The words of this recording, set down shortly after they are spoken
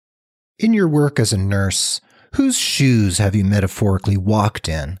In your work as a nurse, whose shoes have you metaphorically walked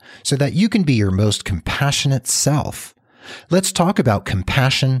in so that you can be your most compassionate self? Let's talk about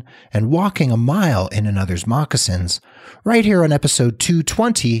compassion and walking a mile in another's moccasins right here on episode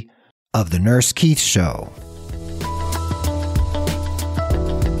 220 of The Nurse Keith Show.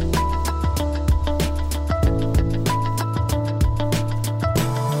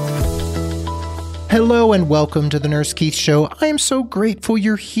 Hello and welcome to The Nurse Keith Show. I am so grateful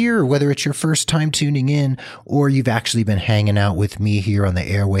you're here, whether it's your first time tuning in or you've actually been hanging out with me here on the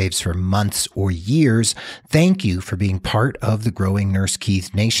airwaves for months or years. Thank you for being part of the growing Nurse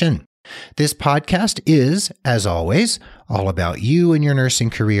Keith Nation. This podcast is, as always, all about you and your nursing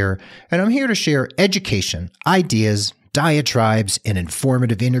career, and I'm here to share education, ideas, diatribes, and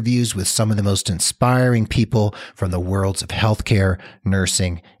informative interviews with some of the most inspiring people from the worlds of healthcare,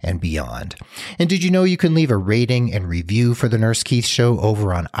 nursing, and beyond. And did you know you can leave a rating and review for The Nurse Keith Show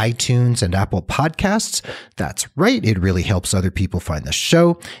over on iTunes and Apple Podcasts? That's right, it really helps other people find the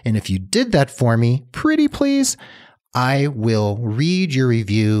show. And if you did that for me, pretty please, I will read your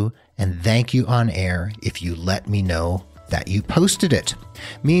review and thank you on air if you let me know that you posted it.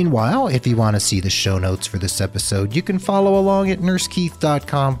 Meanwhile, if you want to see the show notes for this episode, you can follow along at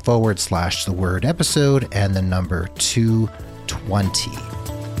nursekeith.com/the word episode and the number 220.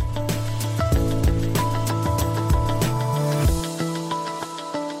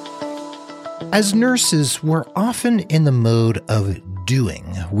 As nurses, we're often in the mode of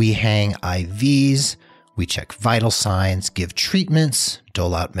doing. We hang IVs, we check vital signs, give treatments,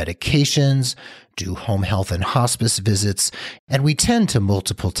 dole out medications, do home health and hospice visits, and we tend to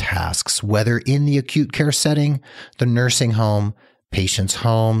multiple tasks, whether in the acute care setting, the nursing home, patients'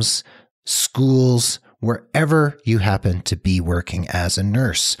 homes, schools, wherever you happen to be working as a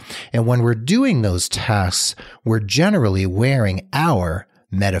nurse. And when we're doing those tasks, we're generally wearing our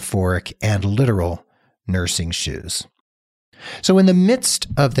metaphoric and literal nursing shoes. So in the midst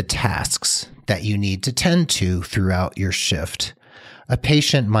of the tasks that you need to tend to throughout your shift, a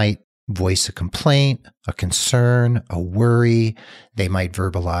patient might voice a complaint, a concern, a worry. They might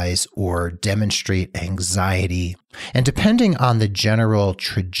verbalize or demonstrate anxiety. And depending on the general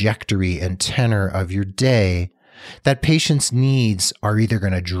trajectory and tenor of your day, that patient's needs are either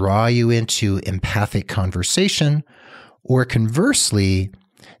going to draw you into empathic conversation, or conversely,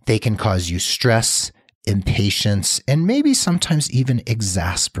 they can cause you stress, impatience, and maybe sometimes even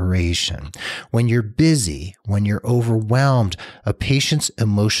exasperation. When you're busy, when you're overwhelmed, a patient's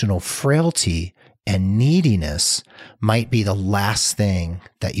emotional frailty and neediness might be the last thing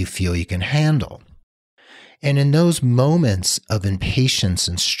that you feel you can handle. And in those moments of impatience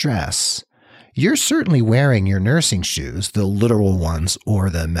and stress, you're certainly wearing your nursing shoes, the literal ones or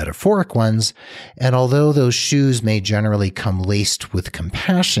the metaphoric ones, and although those shoes may generally come laced with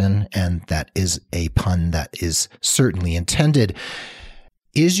compassion, and that is a pun that is certainly intended,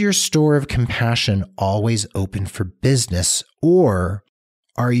 is your store of compassion always open for business, or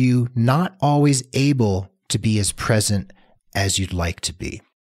are you not always able to be as present as you'd like to be?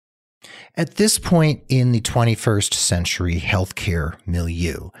 At this point in the 21st century healthcare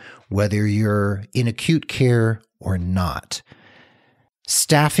milieu, whether you're in acute care or not,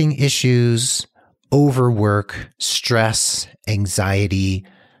 staffing issues, overwork, stress, anxiety,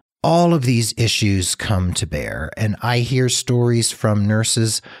 all of these issues come to bear. And I hear stories from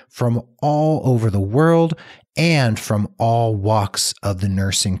nurses from all over the world and from all walks of the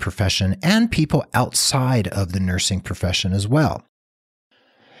nursing profession and people outside of the nursing profession as well.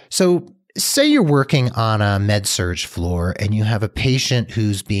 So say you're working on a med-surg floor and you have a patient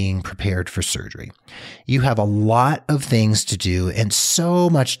who's being prepared for surgery. You have a lot of things to do and so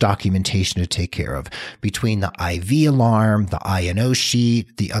much documentation to take care of between the IV alarm, the I&O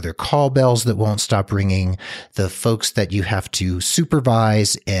sheet, the other call bells that won't stop ringing, the folks that you have to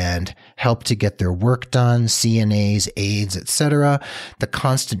supervise and help to get their work done, CNAs, aides, etc., the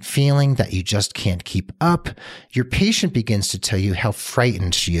constant feeling that you just can't keep up. Your patient begins to tell you how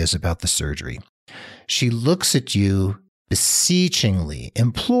frightened she is about the surgery. She looks at you beseechingly,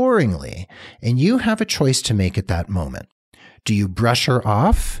 imploringly, and you have a choice to make at that moment. Do you brush her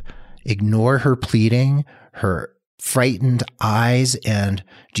off, ignore her pleading, her frightened eyes, and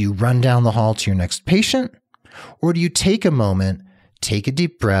do you run down the hall to your next patient? Or do you take a moment, take a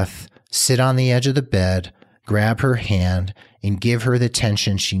deep breath, sit on the edge of the bed, grab her hand, and give her the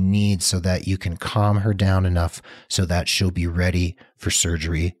attention she needs so that you can calm her down enough so that she'll be ready for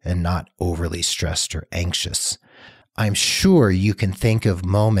surgery and not overly stressed or anxious? I'm sure you can think of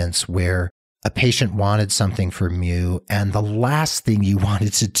moments where a patient wanted something from you and the last thing you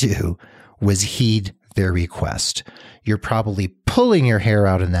wanted to do was heed their request. You're probably pulling your hair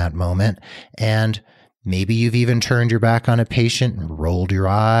out in that moment, and maybe you've even turned your back on a patient and rolled your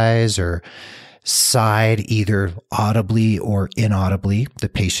eyes or sighed either audibly or inaudibly. The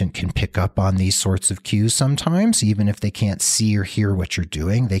patient can pick up on these sorts of cues sometimes, even if they can't see or hear what you're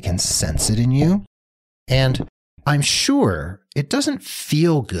doing, they can sense it in you. And I'm sure it doesn't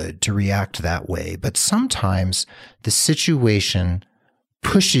feel good to react that way, but sometimes the situation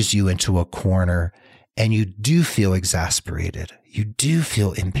pushes you into a corner and you do feel exasperated. You do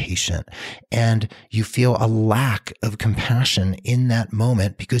feel impatient, and you feel a lack of compassion in that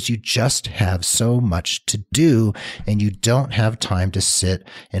moment because you just have so much to do and you don't have time to sit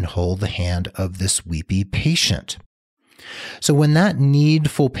and hold the hand of this weepy patient. So when that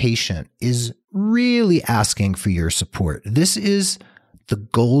needful patient is really asking for your support, this is the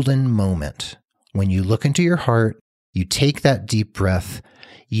golden moment when you look into your heart, you take that deep breath,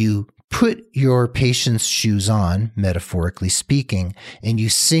 you put your patient's shoes on, metaphorically speaking, and you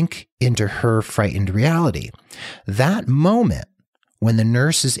sink into her frightened reality. That moment when the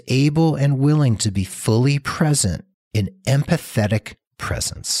nurse is able and willing to be fully present in empathetic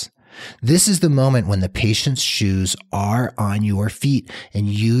presence. This is the moment when the patient's shoes are on your feet and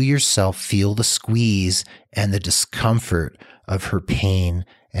you yourself feel the squeeze and the discomfort of her pain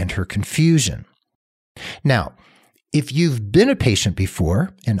and her confusion. Now, if you've been a patient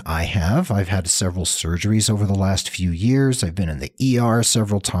before, and I've had several surgeries over the last few years, I've been in the ER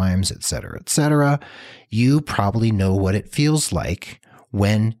several times, et cetera, you probably know what it feels like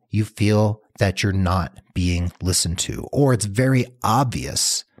when you feel that you're not being listened to, or it's very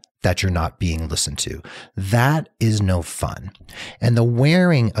obvious that you're not being listened to. That is no fun. And the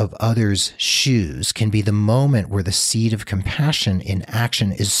wearing of others' shoes can be the moment where the seed of compassion in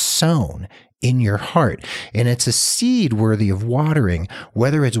action is sown in your heart. And it's a seed worthy of watering,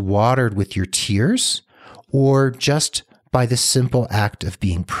 whether it's watered with your tears or just by the simple act of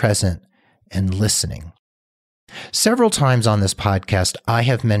being present and listening. Several times on this podcast, I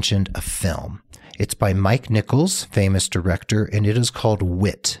have mentioned a film. It's by Mike Nichols, famous director, and it is called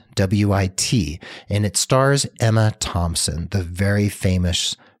Wit, W-I-T, and it stars Emma Thompson, the very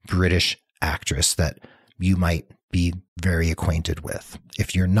famous British actress that you might be very acquainted with.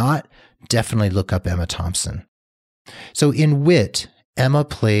 If you're not, definitely look up Emma Thompson. So in Wit, Emma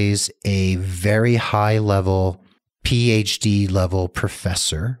plays a very high-level, PhD-level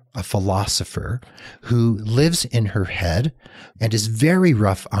professor, a philosopher, who lives in her head and is very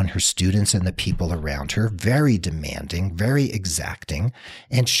rough on her students and the people around her, very demanding, very exacting,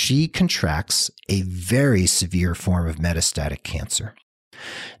 and she contracts a very severe form of metastatic cancer.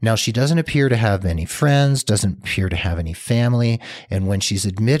 Now, she doesn't appear to have any friends, doesn't appear to have any family, and when she's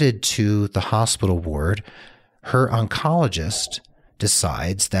admitted to the hospital ward, her oncologist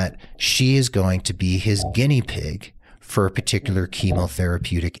decides that she is going to be his guinea pig for a particular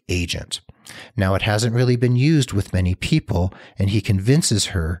chemotherapeutic agent. Now, it hasn't really been used with many people, and he convinces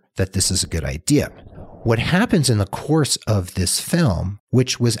her that this is a good idea. What happens in the course of this film,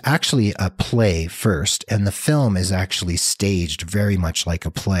 which was actually a play first, and the film is actually staged very much like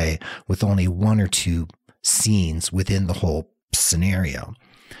a play with only one or two scenes within the whole scenario.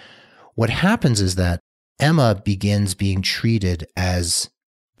 What happens is that Emma begins being treated as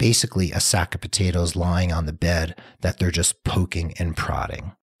basically a sack of potatoes lying on the bed that they're just poking and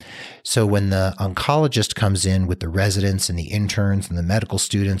prodding. So when the oncologist comes in with the residents and the interns and the medical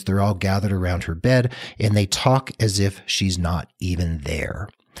students, they're all gathered around her bed and they talk as if she's not even there.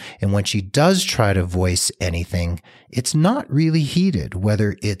 And when she does try to voice anything, it's not really heeded,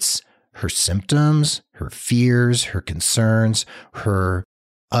 whether it's her symptoms, her fears, her concerns, her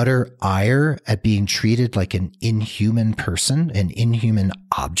utter ire at being treated like an inhuman person, an inhuman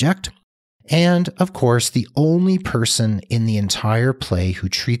object. And, of course, the only person in the entire play who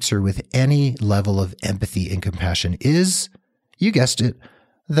treats her with any level of empathy and compassion is, you guessed it,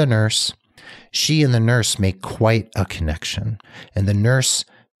 the nurse. She and the nurse make quite a connection, and the nurse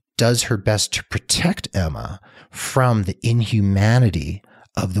does her best to protect Emma from the inhumanity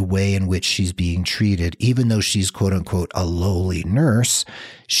of the way in which she's being treated. Even though she's, quote unquote, a lowly nurse,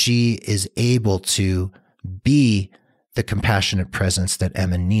 she is able to be the compassionate presence that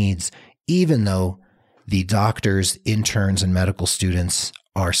Emma needs, even though the doctors, interns, and medical students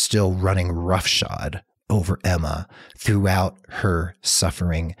are still running roughshod over Emma throughout her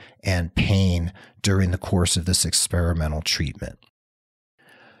suffering and pain during the course of this experimental treatment.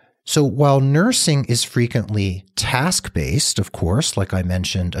 So while nursing is frequently task-based, of course, like I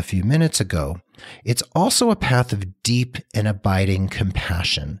mentioned a few minutes ago, it's also a path of deep and abiding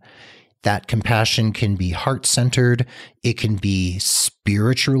compassion. That compassion can be heart-centered, it can be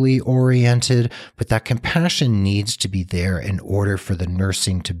spiritually oriented, but that compassion needs to be there in order for the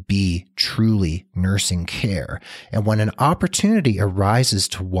nursing to be truly nursing care. And when an opportunity arises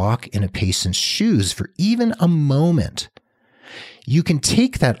to walk in a patient's shoes for even a moment, you can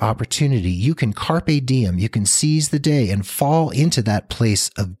take that opportunity, you can carpe diem, you can seize the day and fall into that place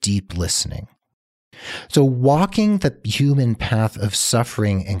of deep listening. So walking the human path of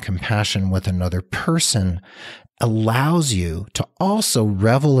suffering and compassion with another person allows you to also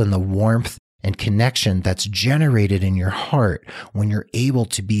revel in the warmth and connection that's generated in your heart when you're able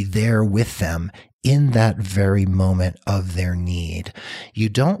to be there with them in that very moment of their need. You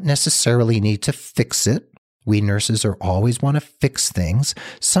don't necessarily need to fix it. We nurses are always want to fix things.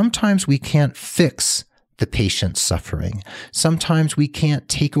 Sometimes we can't fix the patient's suffering. Sometimes we can't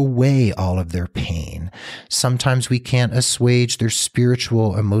take away all of their pain. Sometimes we can't assuage their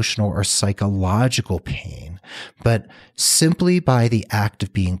spiritual, emotional, or psychological pain. But simply by the act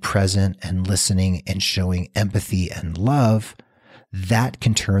of being present and listening and showing empathy and love, that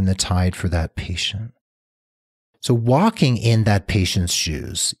can turn the tide for that patient. So walking in that patient's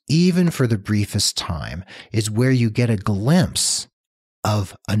shoes, even for the briefest time, is where you get a glimpse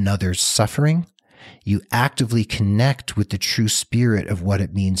of another's suffering. You actively connect with the true spirit of what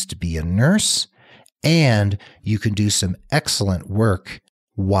it means to be a nurse, and you can do some excellent work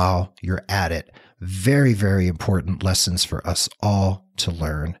while you're at it. Very, very important lessons for us all to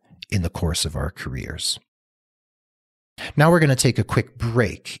learn in the course of our careers. Now we're going to take a quick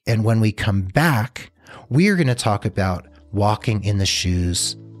break, and when we come back, we are going to talk about walking in the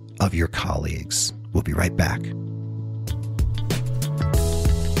shoes of your colleagues. We'll be right back.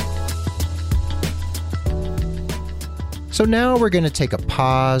 So now we're going to take a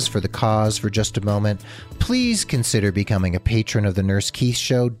pause for the cause for just a moment. Please consider becoming a patron of the Nurse Keith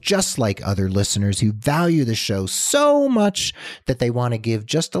Show, just like other listeners who value the show so much that they want to give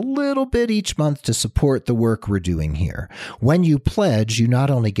just a little bit each month to support the work we're doing here. When you pledge, you not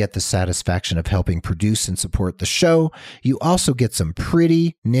only get the satisfaction of helping produce and support the show, you also get some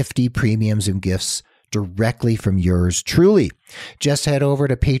pretty nifty premiums and gifts directly from yours truly. Just head over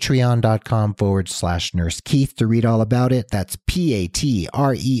to patreon.com/Nurse Keith to read all about it. That's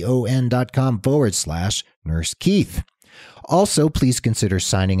patreon.com/Nurse Keith. Also, please consider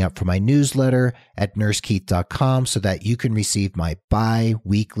signing up for my newsletter at nursekeith.com so that you can receive my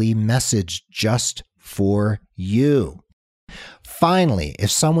bi-weekly message just for you. Finally, if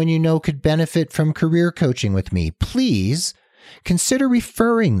someone you know could benefit from career coaching with me, please consider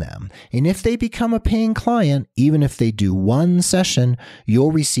referring them. And if they become a paying client, even if they do one session,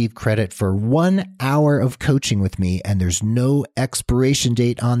 you'll receive credit for 1 hour of coaching with me, and there's no expiration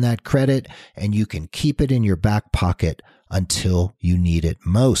date on that credit, and you can keep it in your back pocket until you need it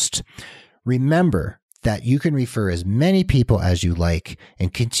most. Remember that you can refer as many people as you like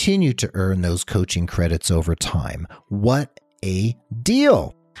and continue to earn those coaching credits over time. What a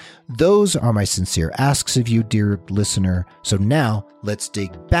deal! Those are my sincere asks of you, dear listener. So now let's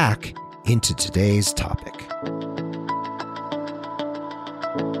dig back into today's topic.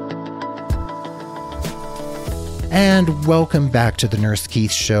 And welcome back to the Nurse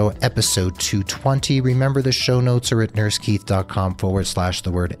Keith Show, episode 220. Remember, the show notes are at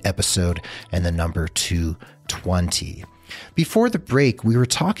nursekeith.com/the word episode and the number 220. Before the break, we were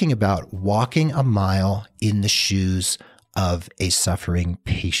talking about walking a mile in the shoes of a suffering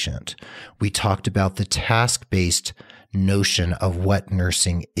patient. We talked about the task-based notion of what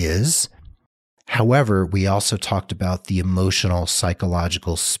nursing is. However, we also talked about the emotional,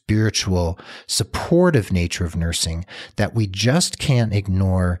 psychological, spiritual, supportive nature of nursing that we just can't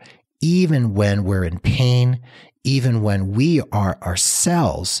ignore even when we're in pain, even when we are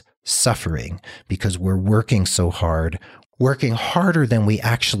ourselves suffering because we're working so hard, working harder than we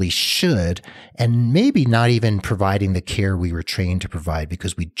actually should, and maybe not even providing the care we were trained to provide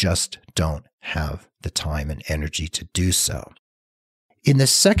because we just don't have the time and energy to do so. In the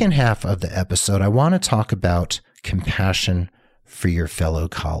second half of the episode, I want to talk about compassion for your fellow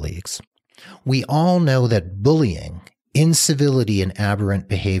colleagues. We all know that bullying, incivility, and aberrant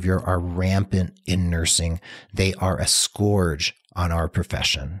behavior are rampant in nursing. They are a scourge on our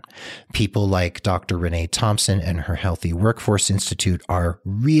profession. People like Dr. Renee Thompson and her Healthy Workforce Institute are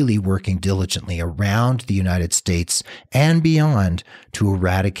really working diligently around the United States and beyond to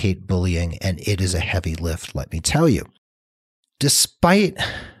eradicate bullying, and it is a heavy lift, let me tell you. Despite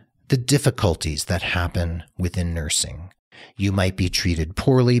the difficulties that happen within nursing, You might be treated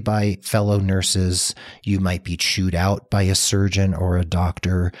poorly by fellow nurses. You might be chewed out by a surgeon or a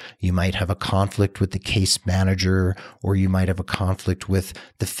doctor. You might have a conflict with the case manager, or you might have a conflict with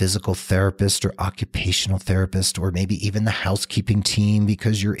the physical therapist or occupational therapist, or maybe even the housekeeping team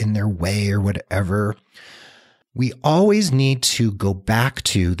because you're in their way or whatever. We always need to go back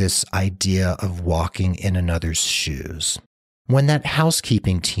to this idea of walking in another's shoes. When that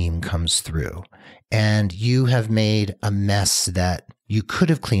housekeeping team comes through and you have made a mess that you could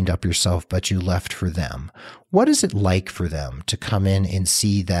have cleaned up yourself, but you left for them, what is it like for them to come in and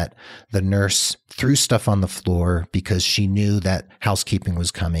see that the nurse threw stuff on the floor because she knew that housekeeping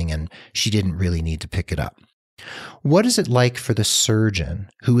was coming and she didn't really need to pick it up? What is it like for the surgeon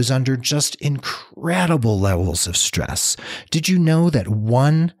who is under just incredible levels of stress? Did you know that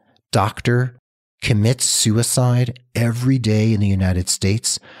one doctor commits suicide every day in the United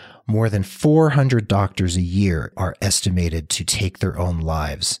States? More than 400 doctors a year are estimated to take their own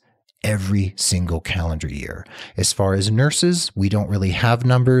lives every single calendar year. As far as nurses, we don't really have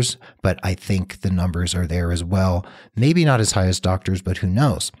numbers, but I think the numbers are there as well. Maybe not as high as doctors, but who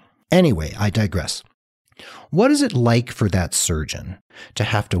knows? Anyway, I digress. What is it like for that surgeon to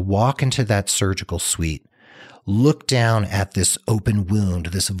have to walk into that surgical suite, look down at this open wound,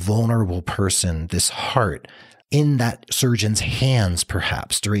 this vulnerable person, this heart in that surgeon's hands,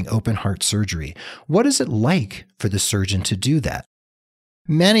 perhaps during open heart surgery? What is it like for the surgeon to do that?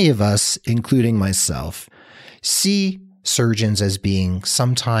 Many of us, including myself, see surgeons as being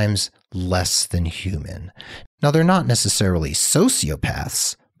sometimes less than human. Now, they're not necessarily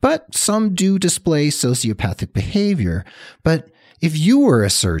sociopaths, but some do display sociopathic behavior. But if you were a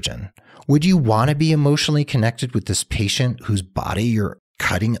surgeon, would you want to be emotionally connected with this patient whose body you're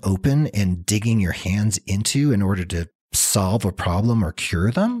cutting open and digging your hands into in order to solve a problem or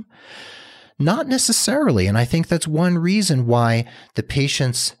cure them? Not necessarily. And I think that's one reason why the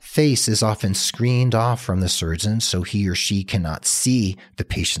patient's face is often screened off from the surgeon so he or she cannot see the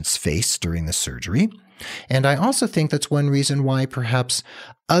patient's face during the surgery. And I also think that's one reason why, perhaps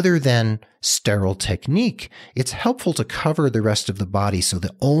other than sterile technique, it's helpful to cover the rest of the body so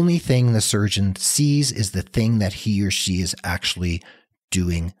the only thing the surgeon sees is the thing that he or she is actually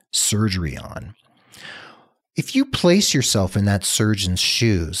doing surgery on. If you place yourself in that surgeon's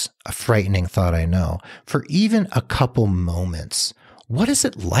shoes, a frightening thought I know, for even a couple moments, what is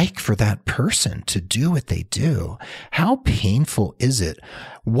it like for that person to do what they do? How painful is it?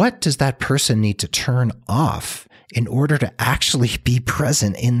 What does that person need to turn off in order to actually be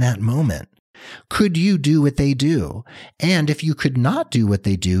present in that moment? Could you do what they do? And if you could not do what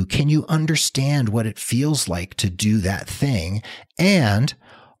they do, can you understand what it feels like to do that thing? And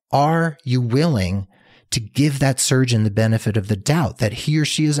are you willing to give that surgeon the benefit of the doubt that he or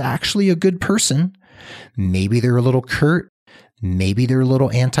she is actually a good person? Maybe they're a little curt. Maybe they're a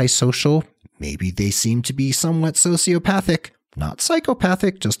little antisocial. Maybe they seem to be somewhat sociopathic, not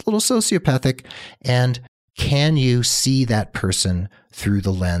psychopathic, just a little sociopathic. And can you see that person through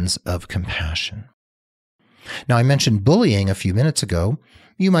the lens of compassion? Now, I mentioned bullying a few minutes ago.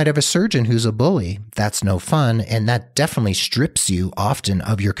 You might have a surgeon who's a bully. That's no fun. And that definitely strips you often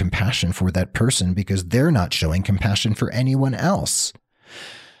of your compassion for that person because they're not showing compassion for anyone else.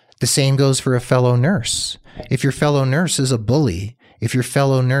 The same goes for a fellow nurse. If your fellow nurse is a bully, if your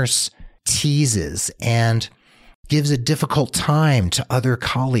fellow nurse teases and gives a difficult time to other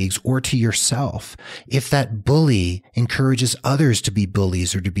colleagues or to yourself, if that bully encourages others to be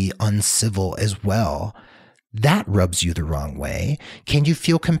bullies or to be uncivil as well, that rubs you the wrong way. Can you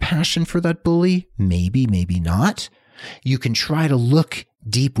feel compassion for that bully? Maybe, maybe not. You can try to look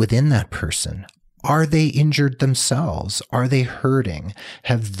deep within that person. Are they injured themselves? Are they hurting?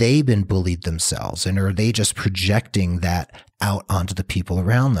 Have they been bullied themselves? And are they just projecting that out onto the people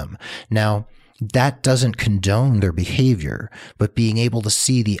around them? Now, that doesn't condone their behavior, but being able to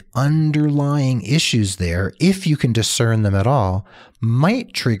see the underlying issues there, if you can discern them at all,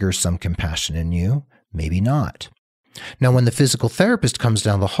 might trigger some compassion in you, maybe not. Now, when the physical therapist comes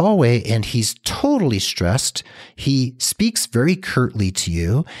down the hallway and he's totally stressed, he speaks very curtly to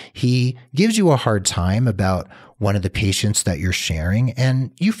you. He gives you a hard time about one of the patients that you're sharing,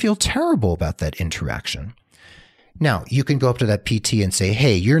 and you feel terrible about that interaction. Now, you can go up to that PT and say,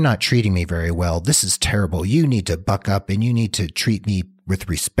 hey, you're not treating me very well. This is terrible. You need to buck up and you need to treat me with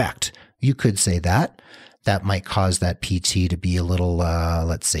respect. You could say that. That might cause that PT to be a little,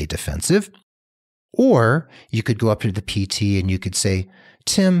 let's say, defensive. Or you could go up to the PT and you could say,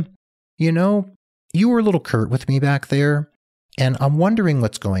 Tim, you were a little curt with me back there, and I'm wondering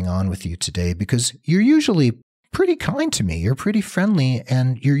what's going on with you today because you're usually pretty kind to me. You're pretty friendly,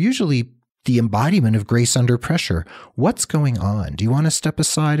 and you're usually the embodiment of grace under pressure. What's going on? Do you want to step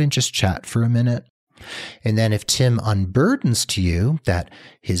aside and just chat for a minute? And then if Tim unburdens to you that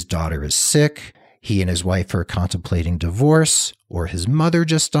his daughter is sick, he and his wife are contemplating divorce, or his mother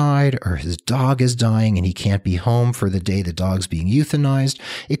just died, or his dog is dying and he can't be home for the day the dog's being euthanized.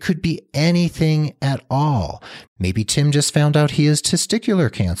 It could be anything at all. Maybe Tim just found out he has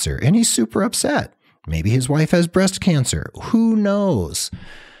testicular cancer and he's super upset. Maybe his wife has breast cancer. Who knows?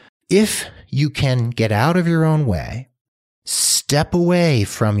 If you can get out of your own way, step away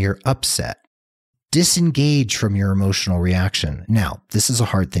from your upset, disengage from your emotional reaction. Now, this is a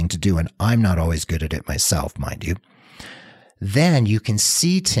hard thing to do, and I'm not always good at it myself, mind you. Then you can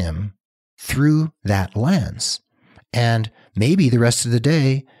see Tim through that lens. And maybe the rest of the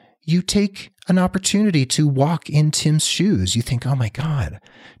day, you take an opportunity to walk in Tim's shoes. You think, oh my God,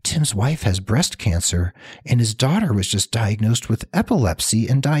 Tim's wife has breast cancer, and his daughter was just diagnosed with epilepsy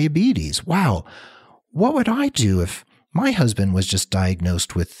and diabetes. Wow, what would I do if my husband was just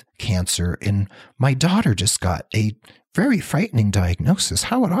diagnosed with cancer and my daughter just got a very frightening diagnosis?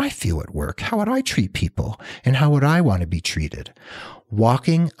 How would I feel at work? How would I treat people? And how would I want to be treated?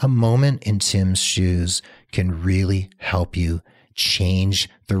 Walking a moment in Tim's shoes can really help you change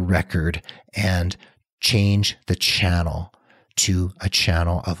the record and change the channel to a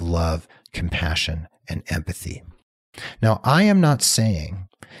channel of love, compassion, and empathy. Now, I am not saying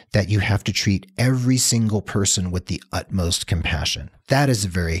that you have to treat every single person with the utmost compassion. That is a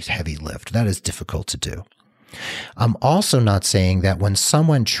very heavy lift. That is difficult to do. I'm also not saying that when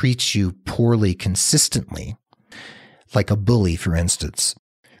someone treats you poorly consistently, like a bully, for instance,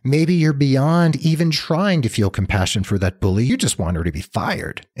 maybe you're beyond even trying to feel compassion for that bully. You just want her to be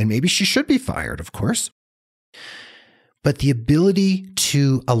fired. And maybe she should be fired, of course. But the ability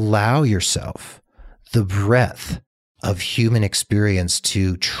to allow yourself the breadth of human experience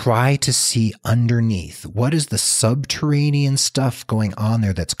to try to see underneath what is the subterranean stuff going on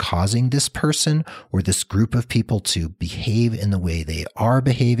there that's causing this person or this group of people to behave in the way they are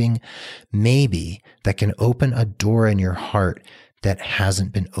behaving, maybe that can open a door in your heart that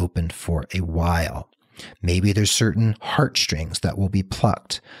hasn't been opened for a while. Maybe there's certain heartstrings that will be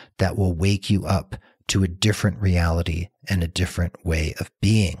plucked that will wake you up to a different reality and a different way of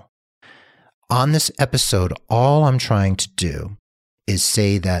being. On this episode, all I'm trying to do is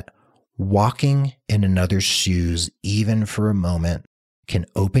say that walking in another's shoes, even for a moment, can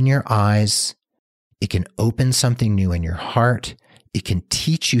open your eyes. It can open something new in your heart. It can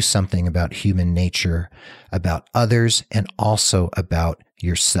teach you something about human nature, about others, and also about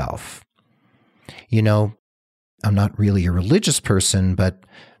yourself. You know, I'm not really a religious person, but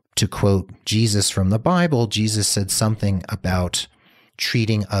to quote Jesus from the Bible, Jesus said something about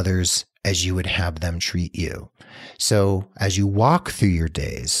treating others as you would have them treat you. So as you walk through your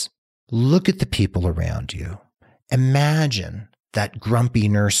days, look at the people around you. Imagine that grumpy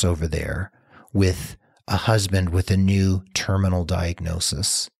nurse over there with a husband with a new terminal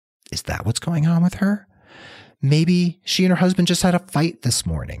diagnosis. Is that what's going on with her? Maybe she and her husband just had a fight this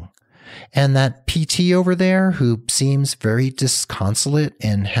morning. And that PT over there who seems very disconsolate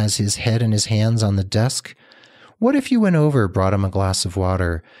and has his head in his hands on the desk, what if you went over, brought him a glass of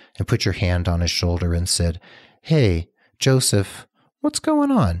water, and put your hand on his shoulder and said, "Hey, Joseph, what's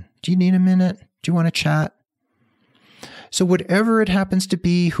going on? Do you need a minute? Do you want to chat?" So whatever it happens to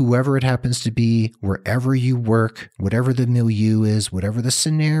be, whoever it happens to be, wherever you work, whatever the milieu is, whatever the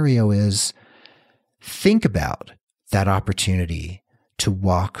scenario is, think about that opportunity to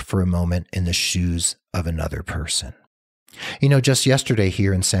walk for a moment in the shoes of another person. You know, just yesterday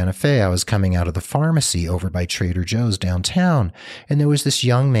here in Santa Fe, I was coming out of the pharmacy over by Trader Joe's downtown, and there was this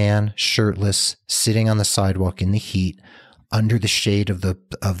young man, shirtless, sitting on the sidewalk in the heat, under the shade of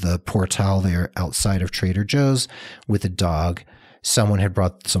the portal there outside of Trader Joe's with a dog. Someone had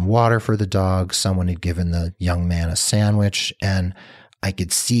brought some water for the dog. Someone had given the young man a sandwich, and I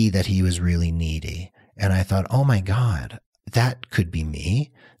could see that he was really needy. And I thought, oh my God, that could be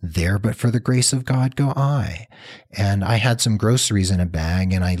me. There, but for the grace of God, go I. And I had some groceries in a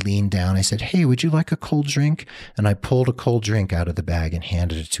bag, and I leaned down. I said, "Hey, would you like a cold drink?" And I pulled a cold drink out of the bag and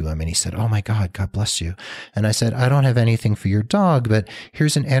handed it to him. And he said, "Oh my God, God bless you." And I said, "I don't have anything for your dog, but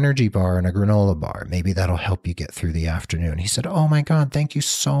here's an energy bar and a granola bar. Maybe that'll help you get through the afternoon." He said, "Oh my God, thank you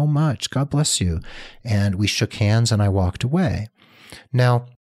so much. God bless you." And we shook hands and I walked away. Now,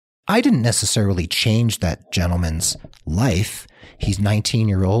 I didn't necessarily change that gentleman's life. He's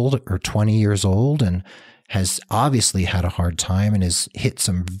 19-year-old or 20 years old and has obviously had a hard time and has hit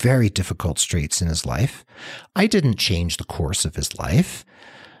some very difficult straits in his life. I didn't change the course of his life,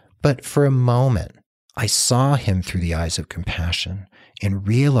 but for a moment, I saw him through the eyes of compassion and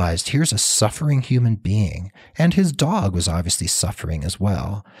realized here's a suffering human being, and his dog was obviously suffering as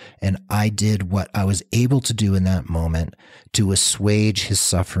well. And I did what I was able to do in that moment to assuage his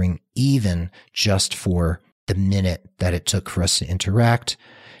suffering, even just for the minute that it took for us to interact.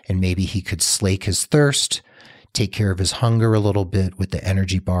 And maybe he could slake his thirst, take care of his hunger a little bit with the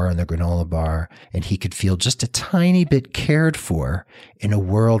energy bar and the granola bar, and he could feel just a tiny bit cared for in a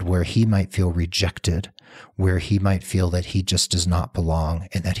world where he might feel rejected, where he might feel that he just does not belong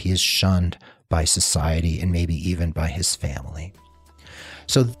and that he is shunned by society and maybe even by his family.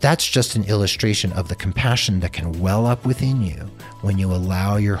 So that's just an illustration of the compassion that can well up within you when you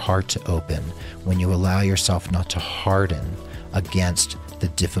allow your heart to open, when you allow yourself not to harden against the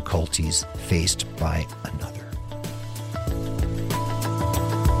difficulties faced by another.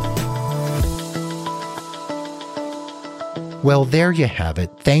 Well, there you have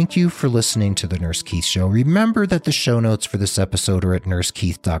it. Thank you for listening to The Nurse Keith Show. Remember that the show notes for this episode are at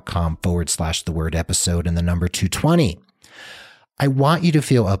nursekeith.com/episode and the number 220. I want you to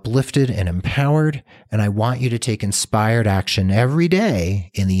feel uplifted and empowered, and I want you to take inspired action every day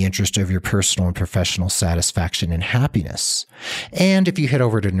in the interest of your personal and professional satisfaction and happiness. And if you head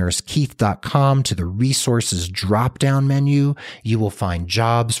over to nursekeith.com to the resources drop-down menu, you will find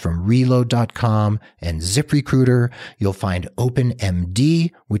jobs from reload.com and ZipRecruiter. You'll find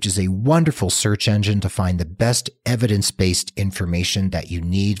OpenMD, which is a wonderful search engine to find the best evidence-based information that you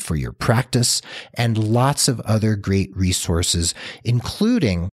need for your practice, and lots of other great resources,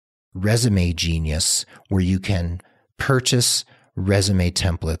 including Resume Genius, where you can purchase resume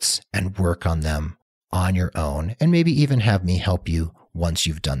templates and work on them on your own, and maybe even have me help you once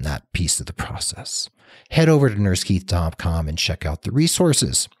you've done that piece of the process. Head over to nursekeith.com and check out the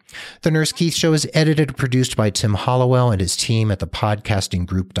resources. The Nurse Keith Show is edited and produced by Tim Hollowell and his team at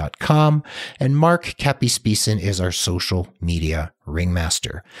thepodcastinggroup.com, and Mark Capispisen is our social media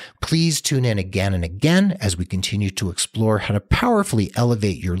ringmaster. Please tune in again and again as we continue to explore how to powerfully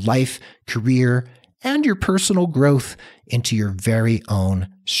elevate your life, career, and your personal growth into your very own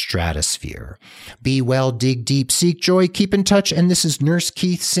stratosphere. Be well, dig deep, seek joy, keep in touch, and this is Nurse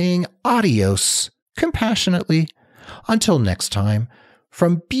Keith saying adios compassionately. Until next time,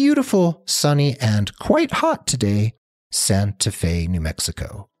 from beautiful, sunny, and quite hot today, Santa Fe, New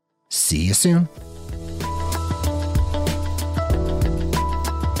Mexico. See you soon.